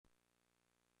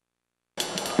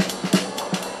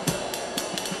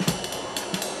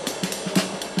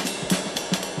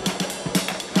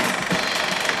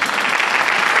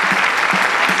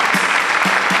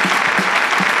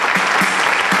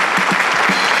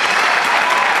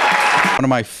One of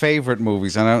my favorite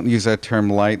movies, and I don't use that term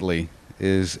lightly,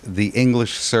 is The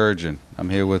English Surgeon.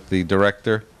 I'm here with the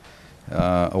director,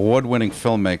 award-winning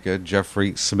filmmaker,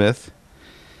 Jeffrey Smith.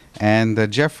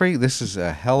 And Jeffrey, this is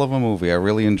a hell of a movie. I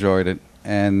really enjoyed it.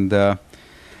 And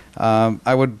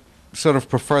I would sort of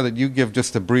prefer that you give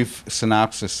just a brief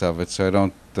synopsis of it so I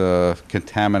don't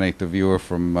contaminate the viewer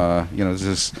from, you know,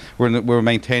 we're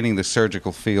maintaining the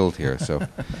surgical field here. So.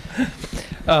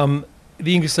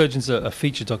 The English Surgeon's a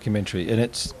feature documentary, and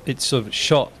it's sort of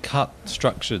shot, cut,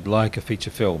 structured like a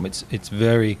feature film. It's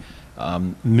very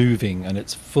moving, and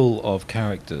it's full of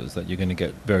characters that you're going to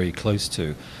get very close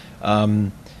to.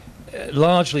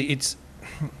 Largely, it's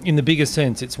in the bigger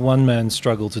sense, it's one man's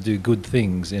struggle to do good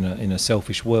things in a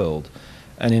selfish world,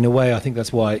 and in a way, I think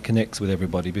that's why it connects with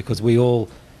everybody, because we all,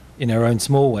 in our own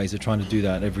small ways, are trying to do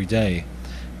that every day.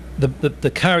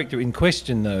 The character in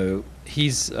question, though,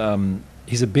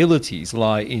 his abilities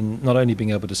lie in not only being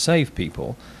able to save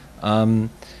people,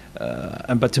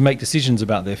 but to make decisions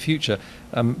about their future,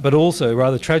 but also,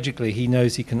 rather tragically, he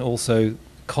knows he can also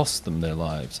cost them their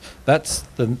lives. That's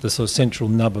the sort of central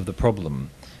nub of the problem.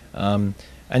 And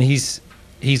he's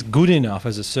good enough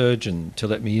as a surgeon to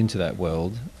let me into that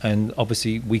world, and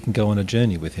obviously we can go on a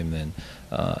journey with him then.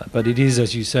 But it is,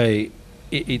 as you say,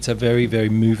 it's a very, very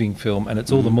moving film, and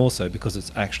it's all the more so because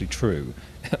it's actually true.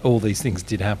 All these things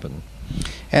did happen.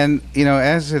 And, you know,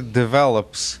 as it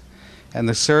develops, and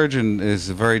the surgeon is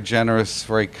a very generous,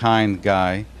 very kind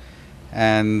guy,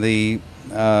 and the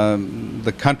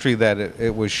country that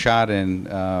it was shot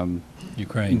in,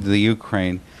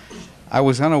 Ukraine, I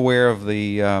was unaware of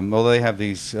the, although they have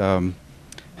these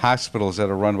hospitals that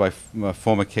are run by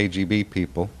former KGB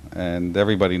people, and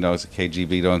everybody knows the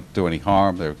KGB don't do any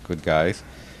harm, they're good guys,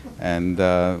 and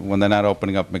when they're not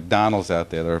opening up McDonald's out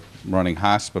there, they're running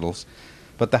hospitals.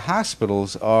 But the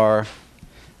hospitals are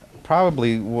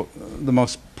probably the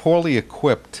most poorly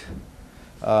equipped.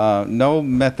 No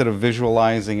method of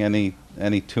visualizing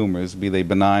any tumors, be they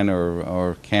benign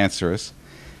or cancerous.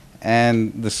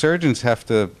 And the surgeons have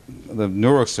to, the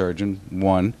neurosurgeon,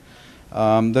 one,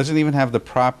 doesn't even have the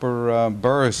proper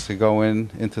burrs to go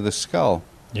into the skull.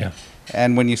 Yeah.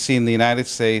 And when you see in the United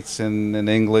States and in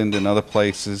England and other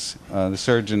places,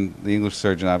 the English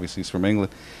surgeon obviously is from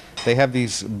England, they have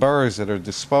these burrs that are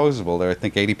disposable. They're, I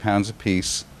think, 80 pounds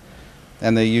apiece,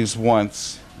 and they're used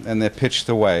once, and they're pitched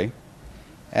away.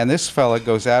 And this fella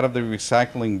goes out of the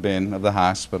recycling bin of the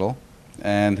hospital,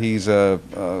 and he's a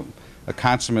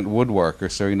consummate woodworker,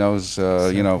 so he knows,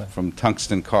 you know, from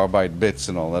tungsten carbide bits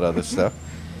and all that other stuff.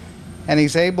 And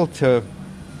he's able to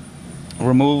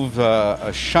remove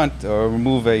a shunt or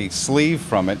remove a sleeve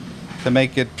from it to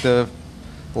make it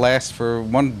last for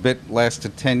one bit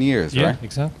lasted 10 years, yeah, right? Yeah,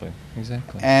 exactly.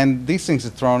 And these things are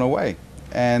thrown away.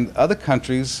 And other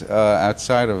countries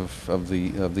outside of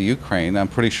the Ukraine, I'm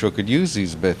pretty sure, could use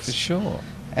these bits. For sure.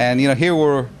 And, you know, here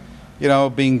we're, you know,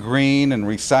 being green and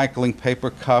recycling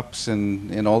paper cups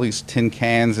and all these tin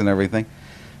cans and everything.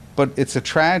 But it's a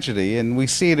tragedy, and we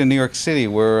see it in New York City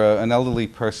where an elderly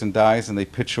person dies and they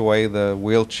pitch away the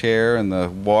wheelchair and the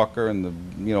walker and the,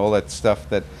 you know, all that stuff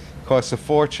that costs a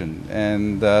fortune.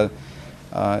 And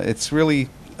it's really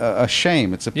a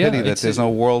shame. It's a pity that there's no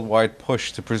worldwide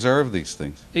push to preserve these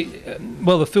things.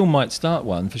 Well, the film might start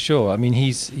one, for sure. I mean,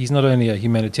 he's not only a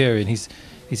humanitarian, he's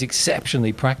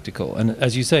exceptionally practical. And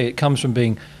as you say, it comes from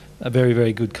being a very,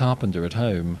 very good carpenter at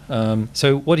home.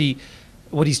 So what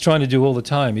he's trying to do all the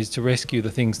time is to rescue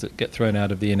the things that get thrown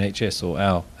out of the NHS or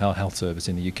our health service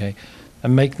in the UK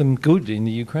and make them good in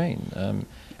the Ukraine.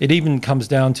 It even comes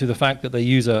down to the fact that they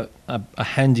use a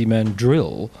handyman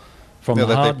drill from the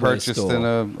hardware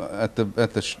store at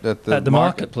the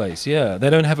marketplace. Yeah,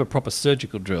 they don't have a proper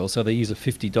surgical drill, so they use a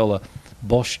 $50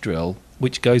 Bosch drill,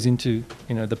 which goes into,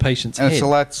 you know, the patient's head. And it's a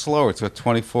lot slower. It's a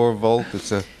 24 volt.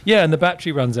 It's a and the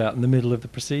battery runs out in the middle of the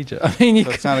procedure. I mean, so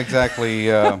it's not exactly.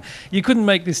 You couldn't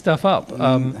make this stuff up,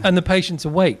 and the patient's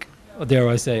awake, dare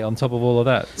I say, on top of all of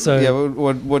that. So yeah,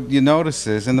 what you notice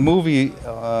is, and the movie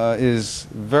is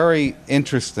very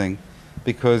interesting,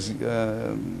 because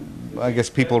I guess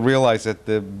people realize that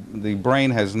the brain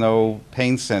has no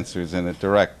pain sensors in it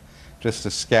direct, just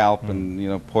the scalp and, you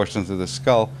know, portions of the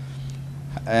skull.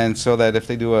 And so that if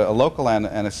they do a local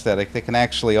anesthetic, they can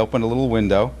actually open a little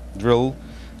window, drill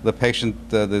the patient,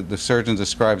 the surgeon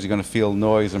describes you're going to feel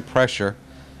noise and pressure,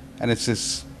 and it's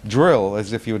this drill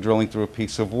as if you were drilling through a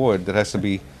piece of wood that has to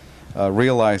be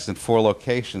realized in 4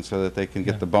 locations so that they can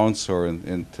get the bone saw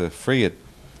and to free it.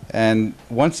 And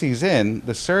once he's in,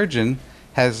 the surgeon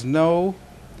has no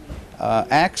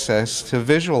access to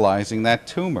visualizing that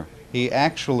tumor. He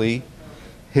actually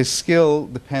his skill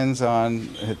depends on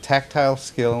tactile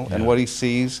skill and what he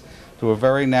sees through a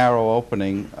very narrow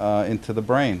opening into the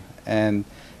brain. And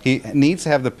he needs to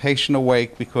have the patient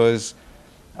awake, because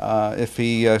if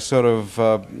he sort of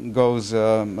goes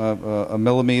a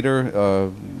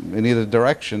millimeter in either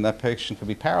direction, that patient could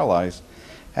be paralyzed.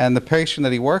 And the patient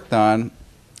that he worked on,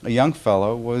 a young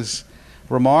fellow, was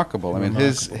remarkable. I mean,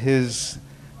 his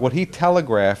what he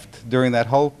telegraphed during that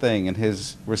whole thing, and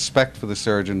his respect for the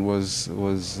surgeon was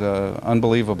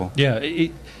unbelievable. Yeah,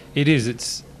 it is.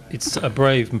 It's a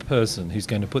brave person who's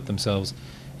going to put themselves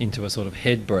into a sort of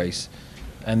head brace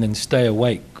and then stay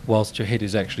awake whilst your head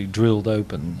is actually drilled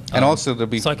open. And also to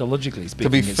be, psychologically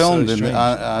speaking, to be filmed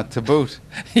so to boot.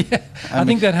 Yeah, I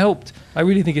think that helped. I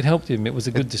really think it helped him. It was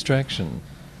a good distraction.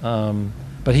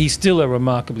 But he's still a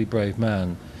remarkably brave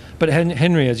man. But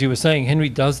Henry, as you were saying, Henry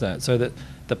does that so that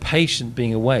the patient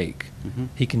being awake,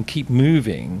 he can keep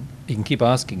moving, he can keep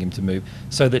asking him to move,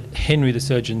 so that Henry the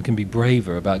surgeon can be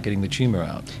braver about getting the tumor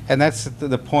out. And that's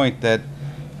the point, that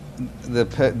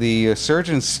the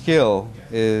surgeon's skill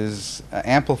is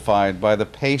amplified by the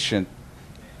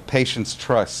patient's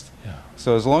trust. Yeah.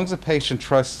 So as long as the patient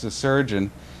trusts the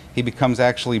surgeon, he becomes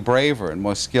actually braver and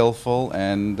more skillful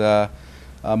and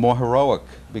more heroic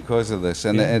because of this.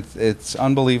 And it's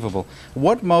unbelievable.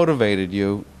 What motivated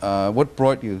you? What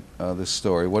brought you this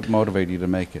story? What motivated you to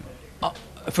make it?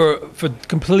 For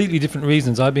completely different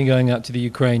reasons. I've been going out to the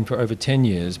Ukraine for over 10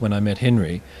 years when I met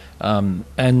Henry,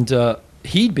 and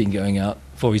he'd been going out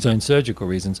for his own surgical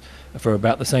reasons for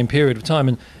about the same period of time.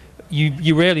 And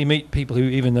you rarely meet people who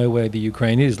even know where the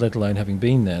Ukraine is, let alone having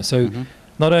been there. So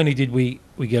not only did we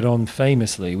get on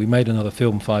famously, we made another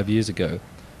film 5 years ago,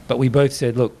 but we both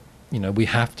said, look, you know, we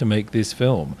have to make this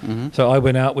film. So I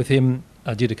went out with him.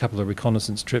 I did a couple of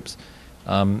reconnaissance trips.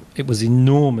 It was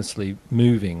enormously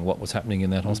moving what was happening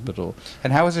in that hospital.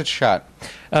 And how was it shot?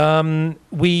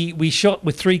 We shot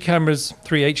with 3 cameras,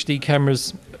 3 HD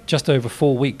cameras, just over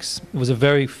 4 weeks. It was a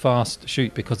very fast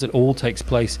shoot because it all takes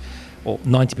place, or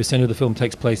 90% of the film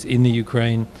takes place in the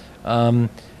Ukraine.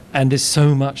 And there's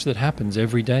so much that happens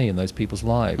every day in those people's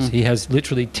lives. He has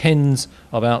literally tens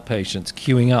of outpatients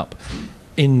queuing up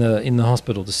in the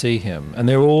hospital to see him, and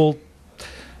they're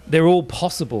all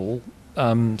possible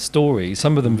stories.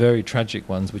 Some of them very tragic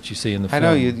ones, which you see in the film. I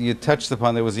know you touched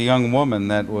upon. There was a young woman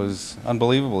that was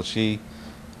unbelievable.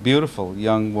 Beautiful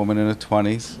young woman in her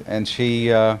 20s, and she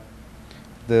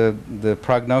the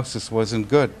prognosis wasn't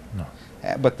good. No.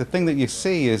 But the thing that you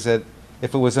see is that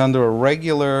if it was under a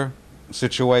regular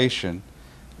situation,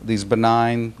 these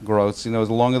benign growths, you know,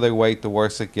 the longer they wait, the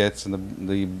worse it gets, and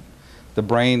the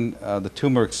brain, the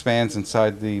tumor expands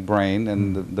inside the brain,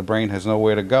 and the brain has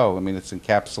nowhere to go. I mean, it's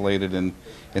encapsulated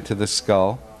into the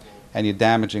skull, and you're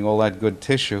damaging all that good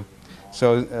tissue.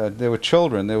 So there were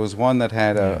children. There was one that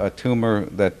had a tumor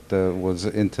that was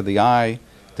into the eye,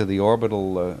 to the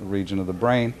orbital region of the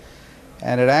brain,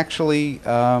 and it actually,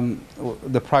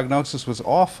 the prognosis was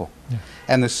awful. Yeah.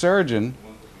 And the surgeon,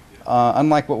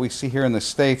 unlike what we see here in the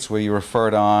States, where you refer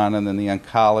it on, and then the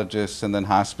oncologist, and then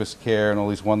hospice care, and all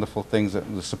these wonderful things,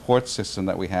 the support system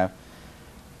that we have,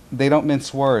 they don't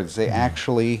mince words. They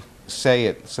actually say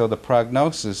it. So the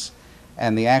prognosis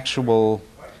and the actual,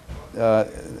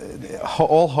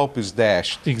 all hope is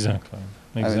dashed. Exactly.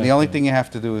 I mean, the only thing you have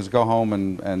to do is go home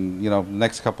and you know, the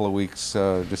next couple of weeks,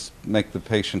 just make the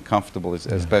patient comfortable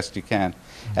as best you can.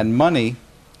 And money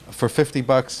for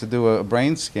 $50 to do a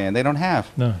brain scan, they don't have.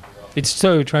 No. It's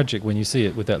so tragic when you see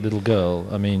it with that little girl.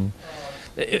 I mean,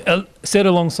 set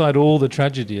alongside all the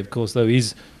tragedy, of course, though,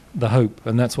 is the hope,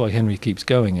 and that's why Henry keeps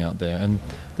going out there. And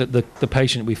the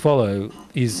patient we follow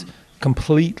is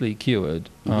completely cured,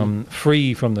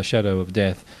 free from the shadow of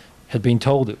death, had been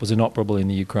told it was inoperable in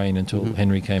the Ukraine until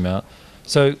Henry came out.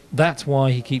 So that's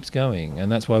why he keeps going, and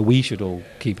that's why we should all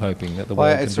keep hoping that the world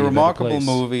can be a better place. It's a remarkable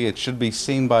movie. It should be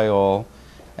seen by all.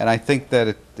 And I think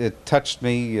that it touched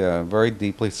me very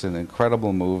deeply. It's an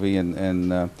incredible movie,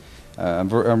 and I'm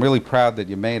really proud that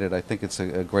you made it. I think it's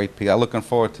a great piece. I'm looking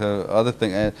forward to other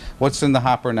things. What's in the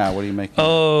hopper now? What are you making?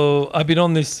 Oh, I've been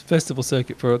on this festival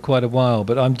circuit for quite a while,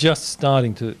 but I'm just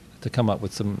starting to come up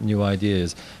with some new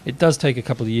ideas. It does take a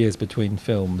couple of years between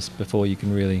films before you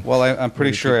can really. Well, I'm pretty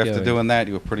really sure after going. doing that,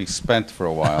 you were pretty spent for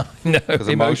a while. No,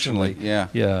 emotionally,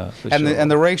 yeah. And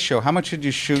the ratio, how much did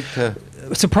you shoot to?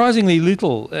 Surprisingly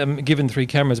little, given 3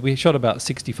 cameras. We shot about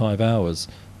 65 hours,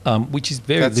 which is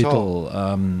very little.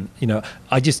 You know,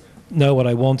 I just know what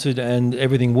I wanted, and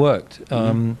everything worked.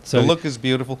 So the look is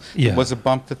beautiful. Yeah. Was it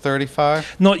bumped to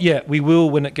 35? Not yet. We will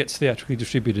when it gets theatrically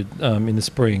distributed in the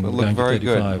spring. It looked very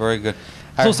good, very good.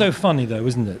 It's also funny, though,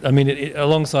 isn't it? I mean,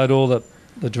 alongside all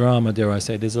the drama, dare I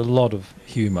say. There's a lot of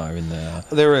humor in there.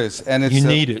 There is, and it's You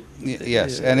need it.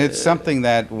 Yes, and it's something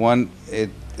that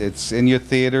it's in your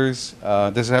theaters.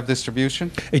 Does it have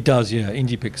distribution? It does, yeah.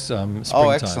 IndiePix Springtime. Oh,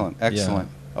 excellent, excellent.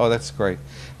 Yeah. Oh, that's great.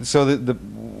 So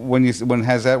when it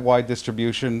has that wide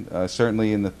distribution,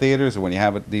 certainly in the theaters, or when you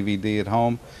have a DVD at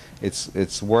home,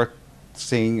 it's worth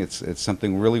seeing. It's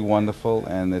something really wonderful,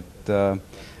 and it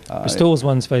restores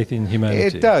one's faith in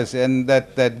humanity. It does, and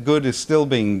that good is still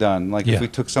being done. Like Yeah. if we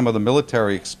took some of the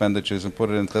military expenditures and put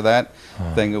it into that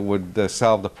thing, it would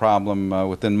solve the problem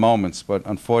within moments. But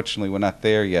unfortunately, we're not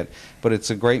there yet. But it's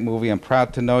a great movie. I'm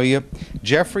proud to know you.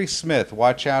 Jeffrey Smith,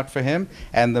 watch out for him.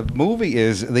 And the movie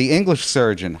is The English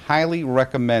Surgeon. Highly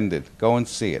recommended. Go and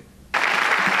see it.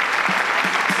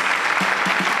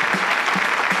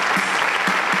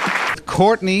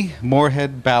 Courtney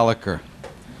Moorhead Ballaker,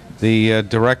 the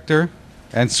director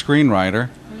and screenwriter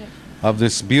of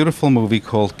this beautiful movie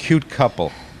called Cute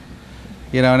Couple.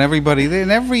 You know, and in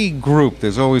every group,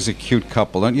 there's always a cute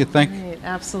couple, don't you think? Right,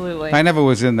 absolutely. I never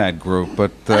was in that group,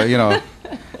 but, you know,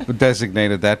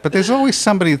 designated that. But there's always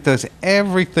somebody that does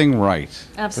everything right.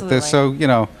 Absolutely. But they're so, you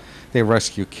know, they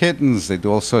rescue kittens, they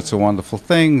do all sorts of wonderful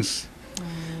things,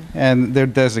 and they're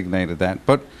designated that.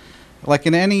 But like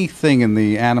in anything in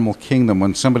the animal kingdom,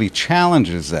 when somebody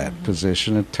challenges that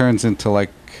position, it turns into like,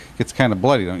 it's kind of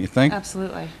bloody, don't you think?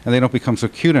 Absolutely. And they don't become so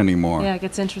cute anymore. Yeah, it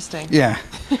gets interesting. Yeah.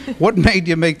 What made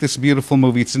you make this beautiful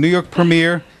movie? It's a New York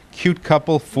premiere, Cute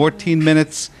Couple, 14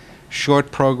 minutes,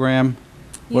 short program.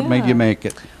 What made you make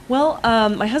it? Well,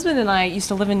 my husband and I used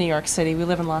to live in New York City. We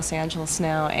live in Los Angeles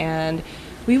now, and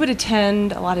we would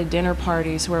attend a lot of dinner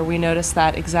parties where we noticed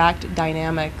that exact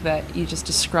dynamic that you just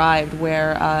described,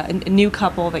 where a new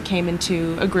couple that came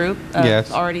into a group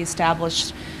of already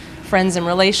established friends and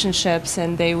relationships,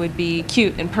 and they would be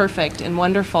cute and perfect and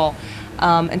wonderful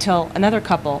until another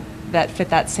couple that fit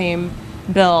that same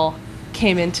bill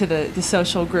came into the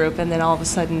social group, and then all of a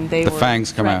sudden they were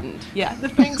fangs come out. threatened. Yeah, the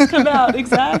fangs come out,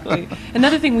 exactly.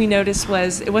 Another thing we noticed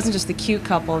was it wasn't just the cute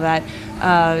couple, that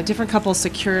different couples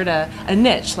secured a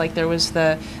niche. Like there was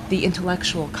the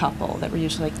intellectual couple that were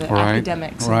usually like the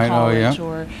academics in college,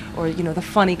 or you know, the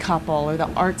funny couple or the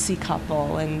artsy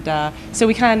couple, and so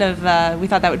we kind of we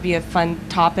thought that would be a fun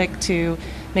topic to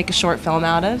make a short film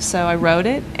out of. So I wrote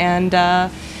it, and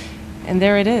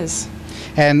there it is.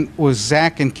 And was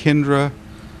Zach and Kendra,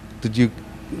 did you,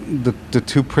 the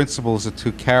two principals, the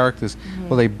two characters,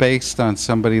 were they based on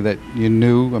somebody that you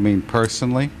knew, I mean,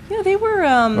 personally? Yeah, they were...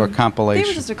 or a compilation? They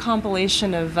were just a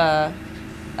compilation of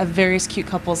various cute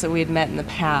couples that we had met in the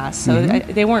past. So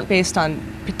they weren't based on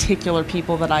particular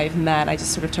people that I've met. I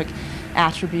just sort of took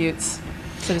attributes,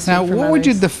 so to speak, Now, from what would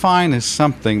you others. define as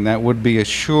something that would be a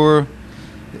sure-fire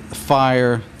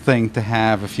thing to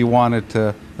have if you wanted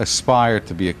to aspire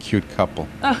to be a cute couple?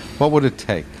 What would it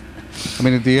take? I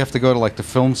mean, do you have to go to like the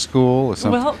film school or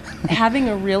something? Well, having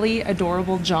a really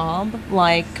adorable job,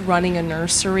 like running a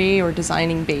nursery or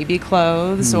designing baby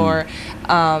clothes, or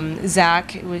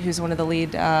Zach, who's one of the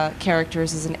lead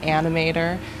characters, is an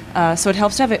animator. So it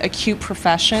helps to have a cute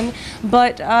profession,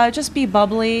 but just be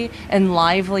bubbly and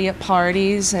lively at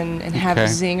parties, and have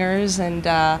zingers,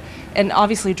 and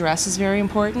obviously dress is very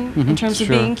important in terms of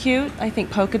being cute. I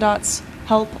think polka dots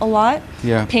help a lot.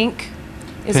 Yeah. Pink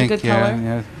is a good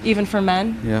color, even for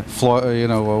men. Yeah, you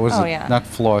know, what was it? Yeah. Not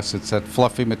floss, it's that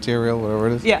fluffy material, whatever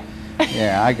it is. Yeah.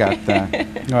 Yeah, I got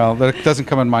that. Well, that doesn't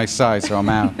come in my size, so I'm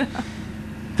out.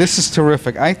 This is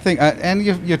terrific. I think, and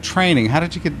your training, how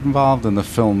did you get involved in the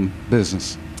film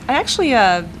business? I actually,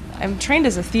 I'm trained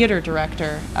as a theater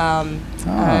director.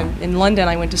 In London,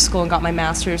 I went to school and got my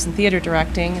master's in theater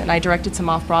directing, and I directed some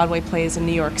off-Broadway plays in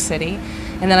New York City.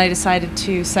 And then I decided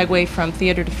to segue from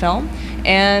theater to film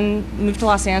and moved to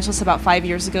Los Angeles about 5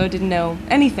 years ago. Didn't know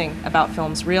anything about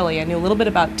films, really. I knew a little bit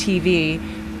about TV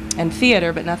and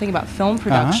theater, but nothing about film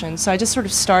production. So I just sort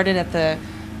of started at the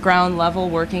ground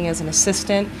level, working as an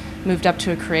assistant, moved up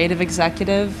to a creative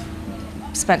executive,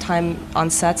 spent time on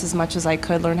sets as much as I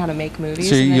could, learn how to make movies.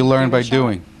 So and you then learned give it by a shot.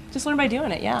 doing? Just learned by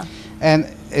doing it, yeah. And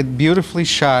it beautifully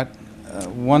shot,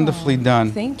 wonderfully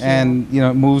done. Thank you. And, you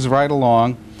know, it moves right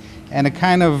along. And it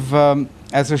kind of,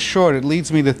 as a short, it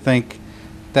leads me to think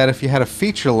that if you had a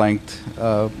feature-length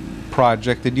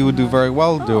project, that you would do very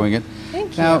well doing it.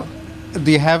 Thank you. Now, do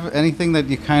you have anything that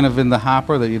you kind of in the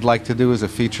hopper that you'd like to do as a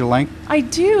feature-length? I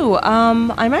do.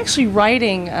 I'm actually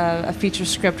writing a feature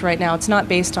script right now. It's not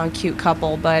based on Cute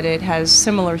Couple, but it has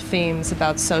similar themes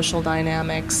about social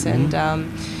dynamics and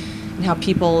how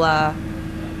people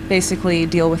basically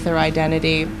deal with their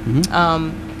identity.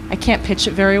 I can't pitch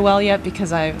it very well yet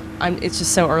because it's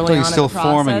just so early on in the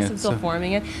process. I'm still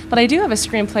forming it. But I do have a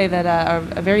screenplay that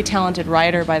a very talented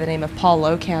writer by the name of Paul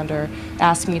Locander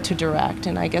asked me to direct,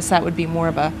 and I guess that would be more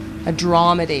of a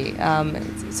dramedy.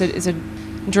 It's a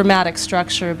dramatic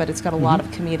structure, but it's got a lot of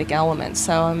comedic elements.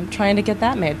 So I'm trying to get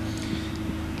that made.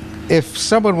 If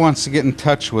someone wants to get in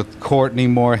touch with Courtney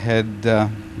Moorhead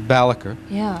Balaker,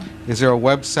 is there a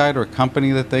website or a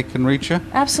company that they can reach you?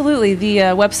 Absolutely. The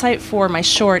website for my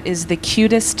short is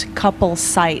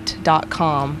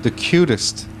thecutestcouplesite.com. The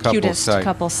cutest couple site.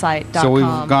 Couplesite.com. So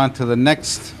we've gone to the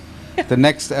next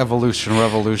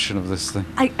revolution of this thing.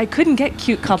 I couldn't get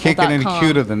cutecouple.com. Can't get any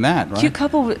cuter than that, right? Cute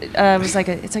Couple was like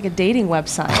a dating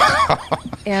website,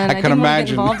 and I didn't want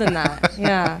to get involved in that.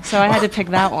 Yeah, so I had to pick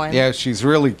that one. Yeah, she's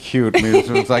really cute. I mean,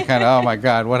 it's like kind of, oh my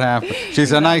God, what happened?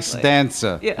 She's a nice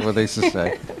dancer, what they used to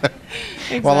say.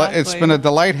 Exactly. Well, it's been a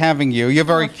delight having you. You're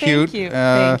very cute. Thank you.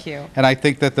 Thank you. And I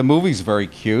think that the movie's very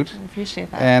cute. I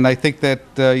appreciate that. And I think that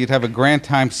you'd have a grand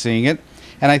time seeing it.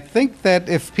 And I think that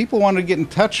if people want to get in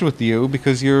touch with you,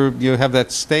 because you have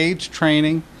that stage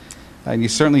training, and you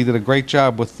certainly did a great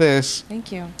job with this.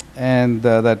 Thank you. And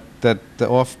that the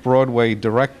off-Broadway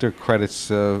director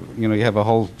credits, you have a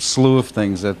whole slew of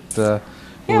things that.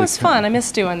 Yeah, it was fun. I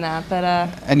miss doing that, but.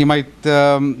 And you might,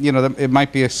 it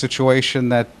might be a situation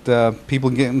that people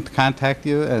can contact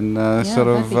you and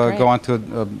go on to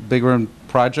a bigger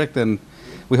project, and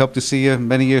we hope to see you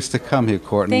many years to come here,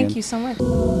 Courtney. Thank you so much.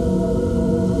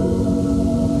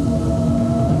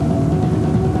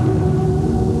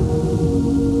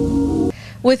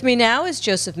 With me now is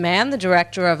Joseph Mann, the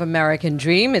director of American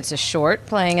Dream. It's a short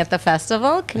playing at the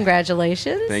festival.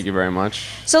 Congratulations. Thank you very much.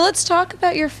 So let's talk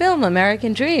about your film,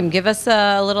 American Dream. Give us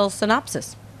a little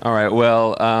synopsis. All right,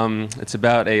 well, it's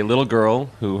about a little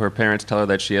girl who her parents tell her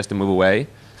that she has to move away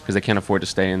because they can't afford to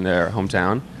stay in their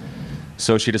hometown.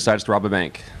 So she decides to rob a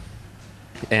bank.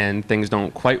 And things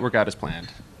don't quite work out as planned,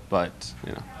 but,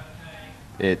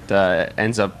 it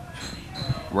ends up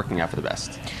working out for the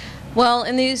best. Well,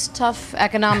 in these tough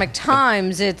economic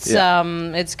times, it's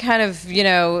kind of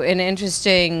an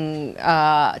interesting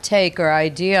take or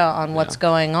idea on what's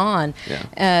going on.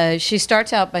 Yeah. She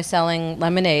starts out by selling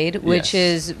lemonade, which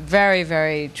is very,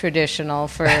 very traditional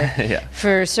for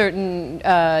for certain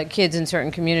kids in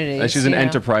certain communities. She's an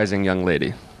enterprising young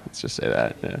lady. Let's just say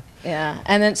that. Yeah. Yeah,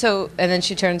 and then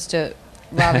she turns to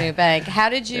robbing a bank. How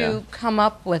did you come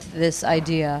up with this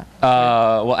idea?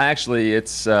 Well, actually,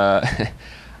 it's.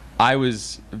 I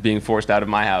was being forced out of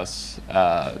my house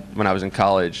when I was in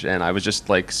college, and I was just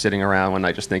like sitting around one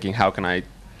night just thinking, how can I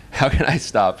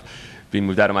stop being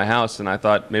moved out of my house? And I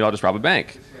thought, maybe I'll just rob a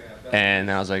bank. And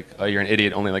then I was like, oh, you're an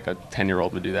idiot. Only like a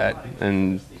 10-year-old would do that.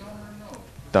 And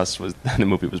thus the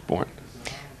movie was born.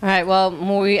 All right. Well,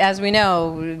 as we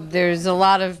know, there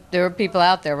are people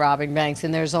out there robbing banks,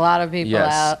 and there's a lot of people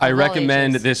out. I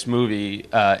recommend this movie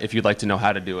if you'd like to know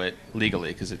how to do it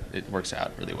legally, because it works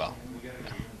out really well.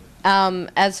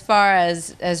 As far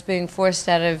as being forced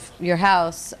out of your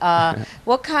house,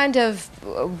 what kind of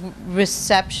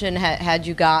reception had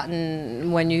you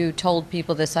gotten when you told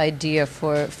people this idea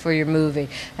for your movie?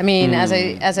 I mean, as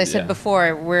I said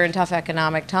before, we're in tough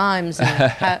economic times. And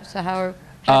how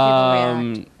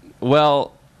people react?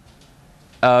 Well,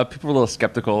 people were a little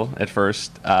skeptical at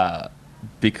first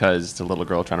because it's a little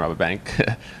girl trying to rob a bank.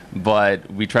 But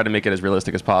we try to make it as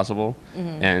realistic as possible,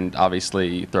 and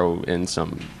obviously throw in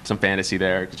some fantasy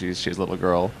there because she's a little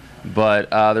girl. But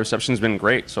the reception's been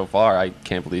great so far. I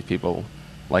can't believe people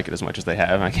like it as much as they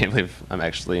have. I can't believe I'm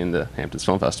actually in the Hamptons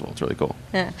Film Festival. It's really cool.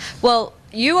 Yeah. Well,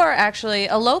 you are actually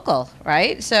a local,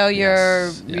 right? So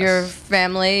your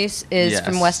family is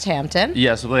from West Hampton.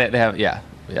 Yeah. So they have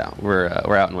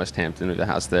We're out in West Hampton. We have a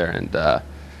house there, and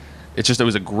it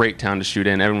was a great town to shoot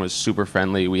in. Everyone was super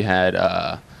friendly. We had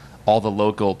all the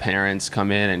local parents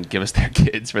come in and give us their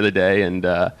kids for the day, and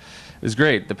it was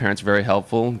great. The parents were very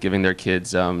helpful, giving their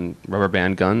kids rubber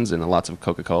band guns and lots of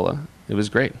Coca-Cola. It was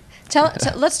great.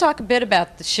 Let's talk a bit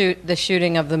about the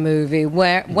shooting of the movie.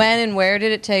 When and where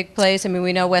did it take place? I mean,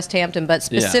 we know West Hampton, but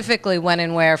specifically when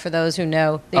and where for those who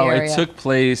know the area. It took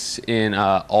place in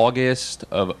August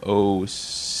of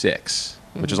 '06,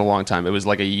 which is a long time. It was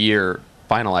like a year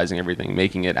finalizing everything,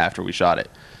 making it after we shot it.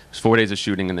 It was 4 days of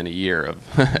shooting and then a year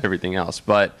of everything else.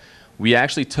 But we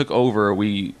actually took over.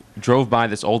 We drove by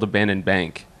this old abandoned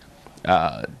bank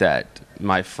that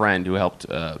my friend who helped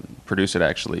produce it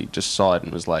actually just saw it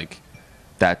and was like,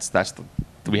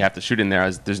 we have to shoot in there.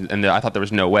 And I thought there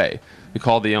was no way. We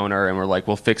called the owner and we're like,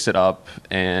 we'll fix it up,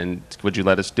 and would you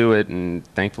let us do it? And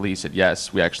thankfully he said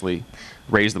yes. We actually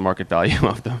raised the market value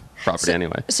of property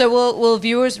anyway. So will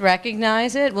viewers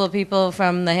recognize it? Will people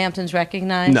from the Hamptons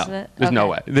recognize No, it? there's no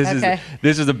way.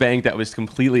 This is a bank that was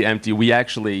completely empty. We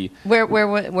actually Where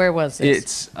was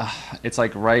this? It's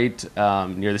like right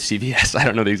near the CVS. I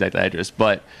don't know the exact address,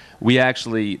 but we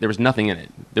actually there was nothing in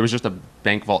it. There was just a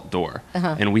bank vault door,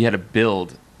 and we had to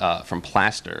build from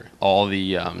plaster all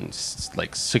the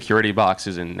like security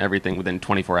boxes and everything within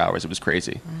 24 hours. It was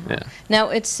crazy. Yeah. Now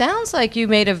it sounds like you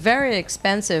made a very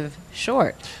expensive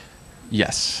short.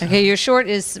 Yes. Okay, your short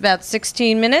is about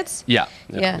 16 minutes. Yeah.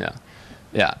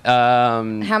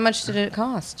 How much did it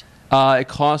cost? It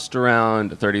cost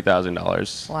around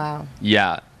 $30,000. Wow.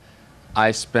 Yeah.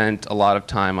 I spent a lot of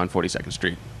time on 42nd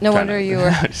Street. No wonder you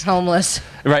were homeless.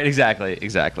 Right, exactly,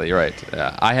 you're right.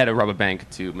 I had to rob a bank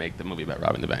to make the movie about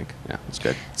robbing the bank. Yeah, it's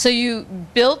good. So you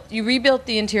rebuilt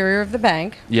the interior of the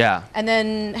bank. Yeah. And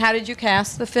then how did you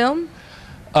cast the film?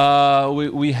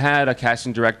 We had a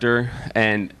casting director,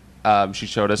 and she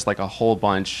showed us like a whole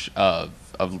bunch of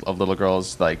little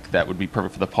girls like that would be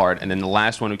perfect for the part. And then the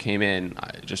last one who came in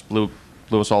just blew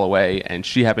us all away, and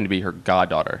she happened to be her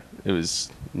goddaughter. It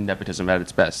was nepotism at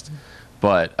its best.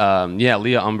 But yeah,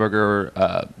 Leah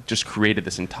Umberger just created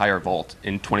this entire vault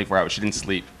in 24 hours. She didn't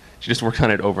sleep. She just worked on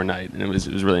it overnight, and it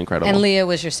was really incredible. And Leah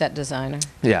was your set designer.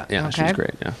 Yeah, Okay. She was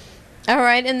great. Yeah. All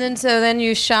right, and then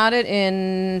you shot it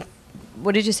in,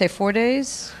 what did you say, 4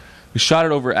 days? We shot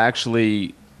it over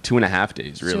actually 2.5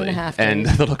 days, really. 2.5 days. And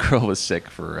the little girl was sick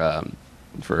for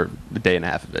a day and a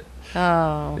half of it.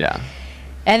 Oh. Yeah.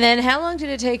 And then how long did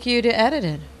it take you to edit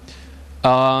it?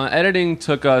 Editing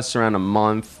took us around a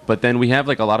month, but then we have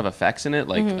like a lot of effects in it,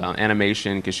 like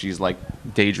animation, because she's like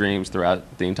daydreams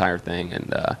throughout the entire thing,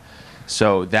 and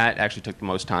so that actually took the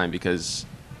most time because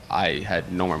I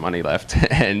had no more money left,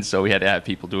 and so we had to have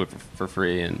people do it for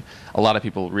free, and a lot of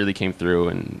people really came through,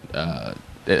 and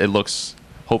it looks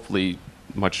hopefully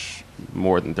much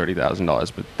more than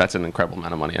 $30,000, but that's an incredible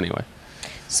amount of money anyway.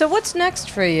 So what's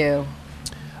next for you?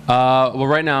 Well,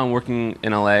 right now I'm working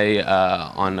in LA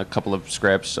on a couple of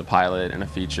scripts, a pilot and a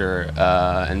feature,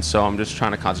 and so I'm just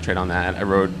trying to concentrate on that. I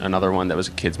wrote another one that was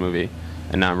a kids movie,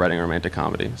 and now I'm writing a romantic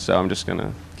comedy. So I'm just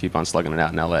gonna keep on slugging it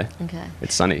out in LA. Okay.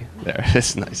 It's sunny there.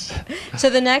 It's nice. So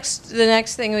the next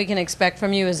thing we can expect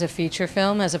from you is a feature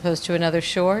film as opposed to another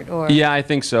short, or? Yeah, I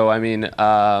think so. I mean,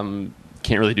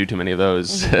 can't really do too many of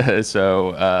those.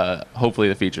 So hopefully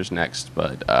the feature's next,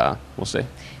 but we'll see.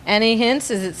 Any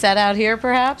hints? Is it set out here,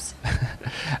 perhaps?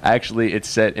 Actually, it's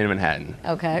set in Manhattan.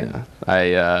 Okay.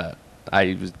 Yeah.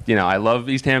 I love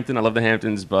East Hampton. I love the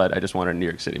Hamptons, but I just wanted a New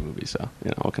York City movie. So,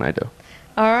 what can I do?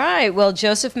 All right. Well,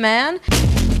 Joseph Mann.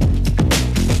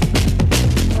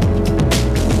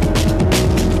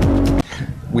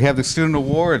 We have the Student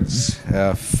Awards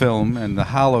film and The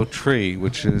Hollow Tree,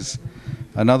 which is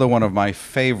another one of my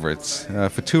favorites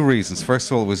for two reasons.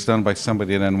 First of all, it was done by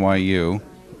somebody at NYU.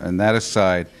 And that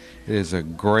aside, it is a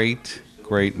great,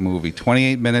 great movie.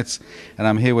 28 minutes, and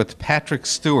I'm here with Patrick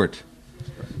Stewart,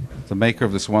 the maker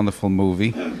of this wonderful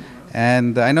movie.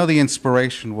 And I know the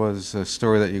inspiration was a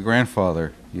story that your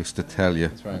grandfather used to tell you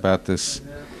about this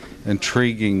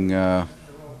intriguing... well,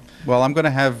 I'm going to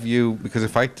have you, because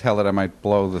if I tell it, I might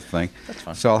blow the thing. That's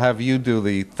fine. So I'll have you do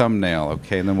the thumbnail,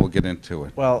 okay, and then we'll get into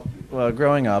it. Well,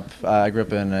 growing up, I grew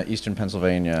up in eastern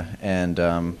Pennsylvania,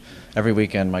 and every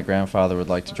weekend my grandfather would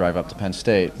like to drive up to Penn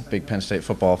State, big Penn State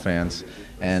football fans,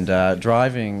 and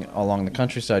driving along the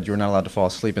countryside, you were not allowed to fall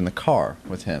asleep in the car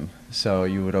with him, so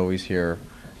you would always hear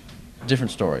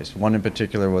different stories. One in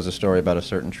particular was a story about a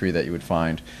certain tree that you would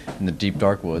find in the deep,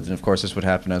 dark woods. And of course, this would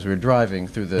happen as we were driving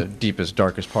through the deepest,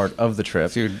 darkest part of the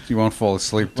trip. So you won't fall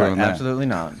asleep doing that? Absolutely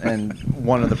not. And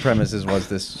one of the premises was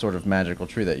this sort of magical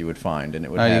tree that you would find. And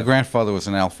it would have... Your grandfather was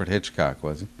an Alfred Hitchcock,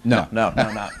 was he? No, not.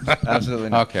 Absolutely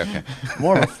not. Okay.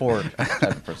 More of a Ford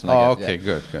type of person, I Oh, guess, okay,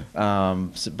 yeah.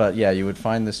 good. But yeah, you would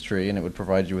find this tree, and it would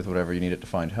provide you with whatever you needed to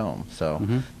find home. So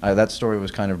that story was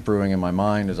kind of brewing in my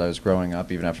mind as I was growing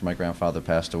up, even after my grandfather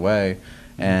passed away.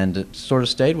 And it sort of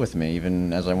stayed with me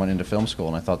even as I went into film school,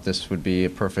 and I thought this would be a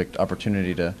perfect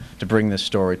opportunity to bring this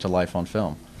story to life on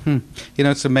film.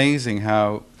 It's amazing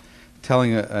how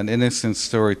telling an innocent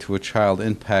story to a child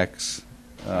impacts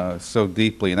so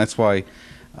deeply, and that's why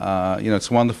it's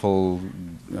wonderful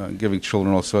giving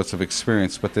children all sorts of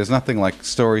experience, but there's nothing like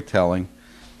storytelling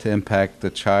to impact the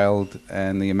child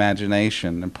and the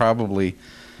imagination, and probably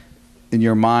in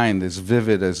your mind, as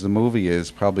vivid as the movie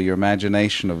is, probably your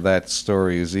imagination of that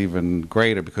story is even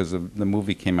greater because the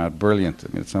movie came out brilliant.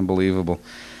 I mean, it's unbelievable.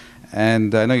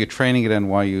 And I know your training at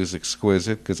NYU is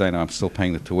exquisite, because I know I'm still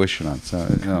paying the tuition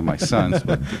on my sons,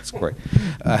 but it's great.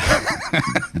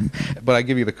 But I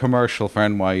give you the commercial for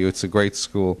NYU. It's a great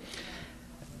school.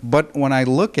 But when I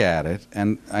look at it,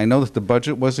 and I know that the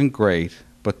budget wasn't great,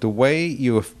 but the way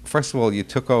you, first of all, you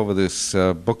took over this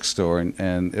bookstore,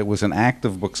 and it was an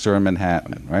active bookstore in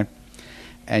Manhattan, right?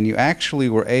 And you actually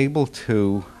were able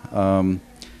to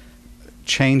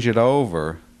change it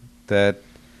over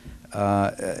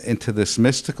into this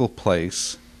mystical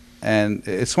place. And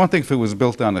it's one thing if it was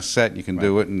built on a set, you can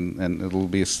do it, and it'll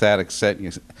be a static set.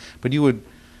 But you would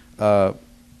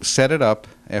set it up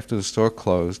after the store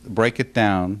closed, break it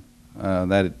down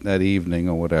that evening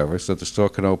or whatever, so that the store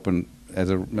could open as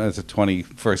a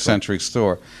 21st century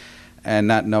store, and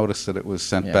not notice that it was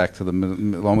sent back to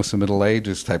almost the Middle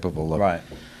Ages type of a look. Right.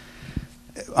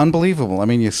 Unbelievable. I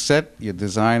mean, your set, your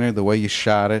designer, the way you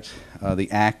shot it, the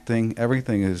acting,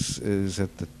 everything is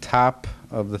at the top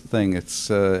of the thing.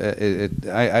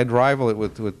 I'd rival it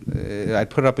with I'd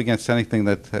put it up against anything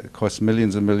that costs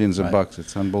millions and millions of bucks.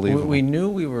 It's unbelievable. We knew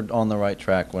we were on the right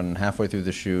track when halfway through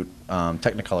the shoot,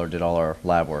 Technicolor did all our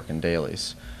lab work and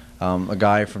dailies. A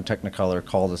guy from Technicolor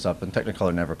called us up, and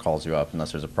Technicolor never calls you up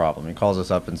unless there's a problem. He calls us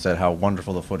up and said how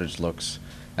wonderful the footage looks,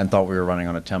 and thought we were running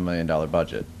on a $10 million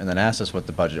budget, and then asked us what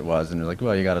the budget was, and we're like,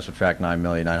 well, you got to subtract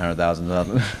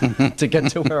 $9,900,000 to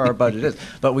get to where our budget is.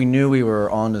 But we knew we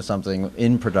were onto something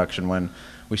in production when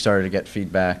we started to get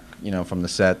feedback, from the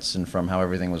sets and from how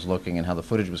everything was looking and how the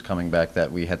footage was coming back,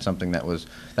 that we had something that was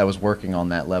working on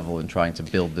that level and trying to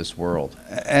build this world.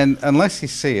 And unless you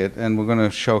see it, and we're going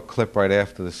to show a clip right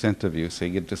after this interview, so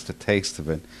you get just a taste of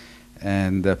it,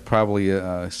 and probably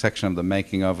a section of the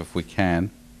making of, if we can,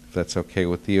 if that's okay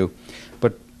with you.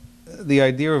 But the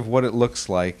idea of what it looks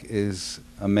like is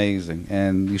amazing,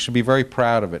 and you should be very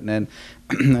proud of it. And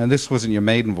and this wasn't your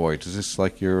maiden voyage. Is this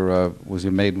like was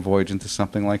your maiden voyage into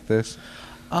something like this?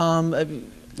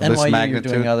 NYU, you're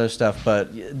doing other stuff,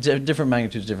 but different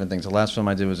magnitudes, different things. The last film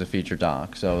I did was a feature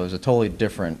doc, so it was a totally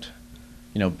different,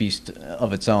 beast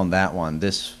of its own, that one.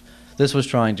 This was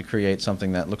trying to create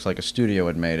something that looks like a studio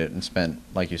had made it and spent,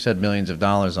 like you said, millions of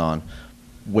dollars on,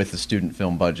 with the student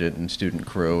film budget and student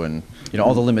crew and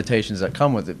all the limitations that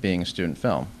come with it being a student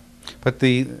film. But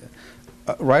the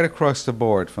right across the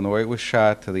board, from the way it was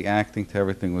shot to the acting to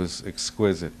everything, was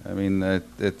exquisite. I mean,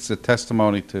 it's a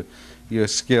testimony to your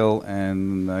skill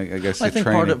and I guess your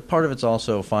training. I think part of it's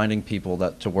also finding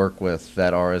people to work with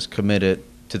that are as committed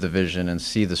to the vision and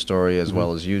see the story as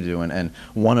well as you do, and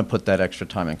want to put that extra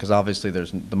time in, because obviously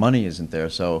the money isn't there,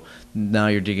 so now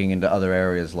you're digging into other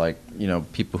areas, like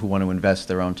people who want to invest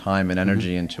their own time and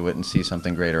energy into it and see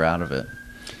something greater out of it.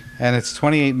 And it's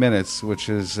 28 minutes, which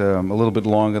is a little bit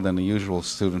longer than the usual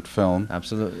student film.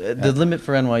 Absolutely. The limit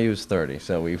for NYU is 30,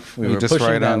 so we were just pushing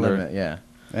right that under limit. Yeah.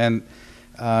 And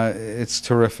it's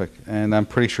terrific, and I'm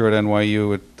pretty sure at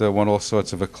NYU it won all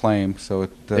sorts of acclaim. So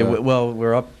well,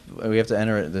 we're up. We have to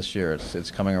enter it this year.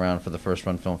 It's coming around for the First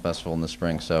Run Film Festival in the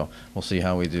spring, so we'll see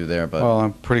how we do there. But well,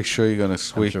 I'm pretty sure you're going to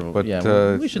sweep. Sure but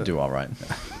we should do all right.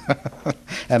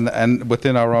 and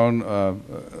within our own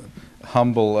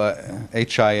humble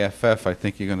HIFF, I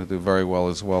think you're going to do very well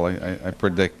as well. I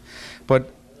predict.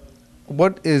 But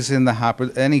what is in the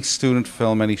hopper? Any student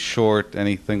film, any short,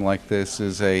 anything like this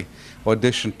is a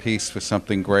audition piece for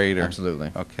something greater.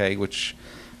 Absolutely. Okay, which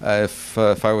if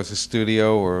I was a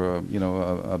studio or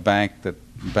a bank that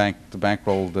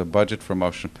bankrolled the budget for a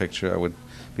motion picture, I would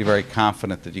be very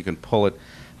confident that you can pull it.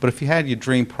 But if you had your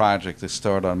dream project to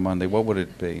start on Monday, what would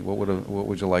it be? What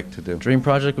would you like to do? Dream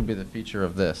project would be the feature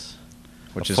of this,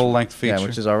 which is full-length feature. Yeah,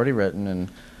 which is already written, and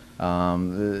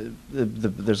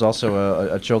there's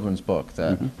also a children's book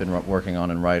that I've been working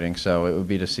on and writing. So it would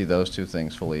be to see those two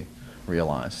things fully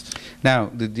realized. Now,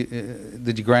 did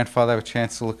your grandfather have a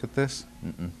chance to look at this?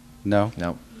 Mm-mm. No?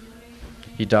 No.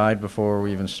 He died before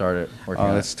we even started working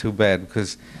on it. That's too bad,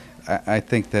 because I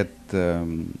think that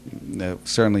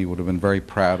certainly would have been very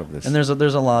proud of this. And there's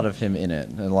a lot of him in it,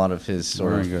 and a lot of his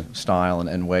sort of style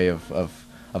and way of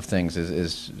things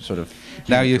is sort of.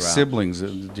 Now your siblings,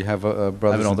 did you have a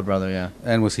brother? I have an older brother, yeah.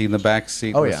 And was he in the back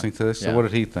seat listening to this? Yeah. So what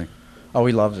did he think? Oh,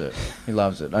 he loves it. He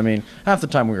loves it. I mean, half the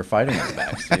time we were fighting in the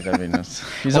back seat. I mean,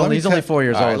 he's only 4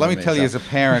 years old. Let me tell you, as a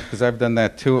parent, because I've done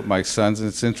that too with my sons, and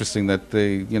it's interesting that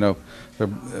they're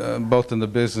both in the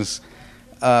business.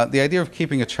 The idea of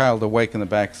keeping a child awake in the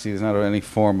back seat is not any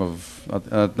form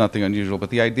of nothing unusual. But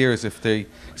the idea is if they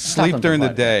sleep during the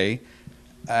day,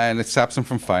 and it stops them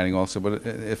from fighting also, but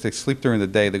if they sleep during the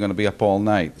day, they're going to be up all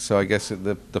night. So I guess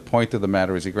the point of the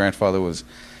matter is your grandfather was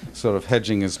sort of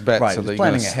hedging his bet. Right, so that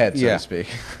planning ahead, so to speak.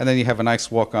 And then you have a nice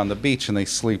walk on the beach, and they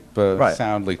sleep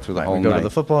soundly through the whole night. We go to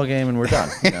the football game, and we're done.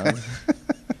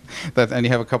 And you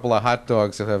have a couple of hot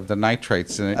dogs that have the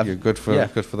nitrates in it. You're good for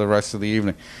the rest of the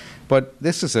evening. But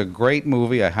this is a great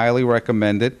movie. I highly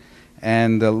recommend it.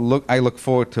 And I look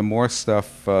forward to more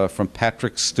stuff from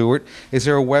Patrick Stewart. Is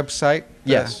there a website?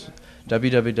 Yes.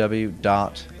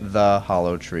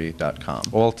 www.thehollowtree.com.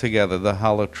 Altogether,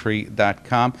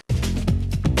 thehollowtree.com.